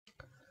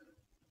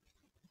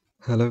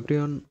Hello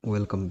everyone,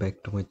 welcome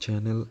back to my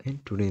channel, and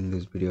today in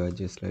this video I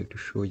just like to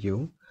show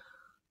you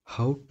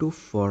how to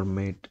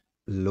format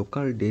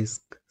local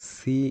disk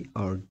C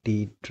or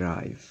D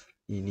drive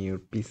in your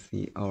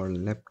PC or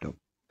laptop.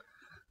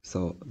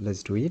 So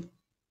let's do it.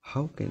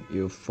 How can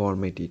you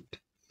format it?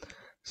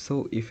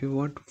 So if you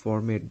want to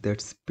format,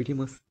 that's pretty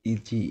much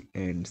easy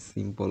and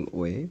simple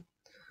way.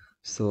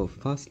 So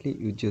firstly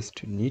you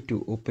just need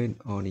to open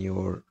on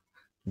your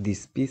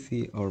this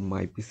PC or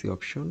my PC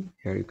option.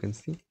 Here you can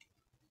see.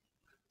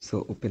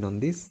 So open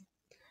on this,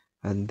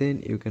 and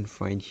then you can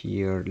find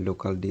here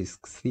local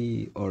disk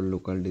C or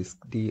local disk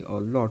D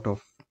or lot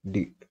of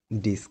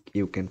disk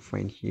you can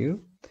find here.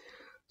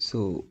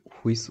 So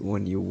which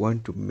one you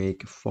want to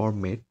make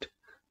format,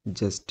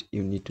 just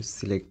you need to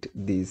select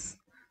this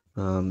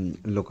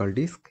local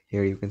disk.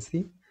 Here you can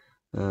see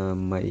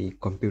my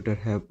computer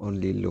have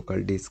only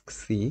local disk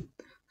C,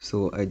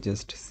 so I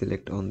just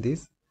select on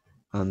this,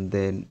 and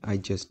then I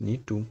just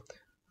need to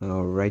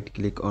right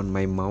click on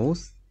my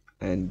mouse,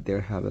 and there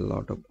have a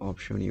lot of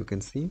option you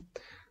can see.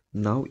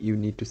 Now you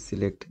need to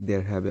select,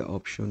 there have an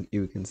option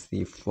you can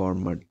see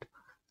format,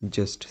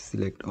 just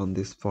select on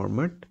this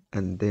format,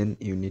 and then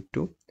you need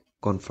to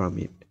confirm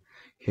it.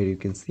 Here you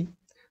can see,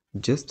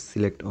 just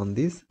select on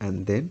this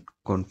and then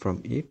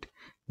confirm it.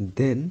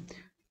 Then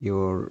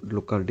your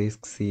local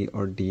disk C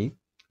or D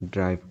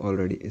drive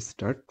already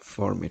start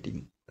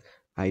formatting.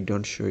 I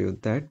don't show you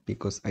that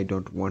because I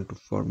don't want to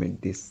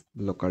format this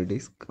local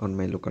disk on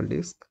my local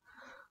disk.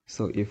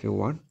 So if you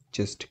want,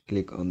 just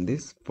click on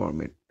this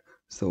format.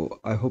 So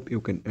I hope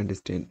you can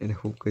understand, and I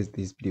hope guys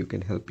this video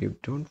can help you.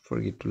 Don't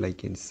forget to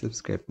like and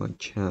subscribe my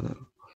channel.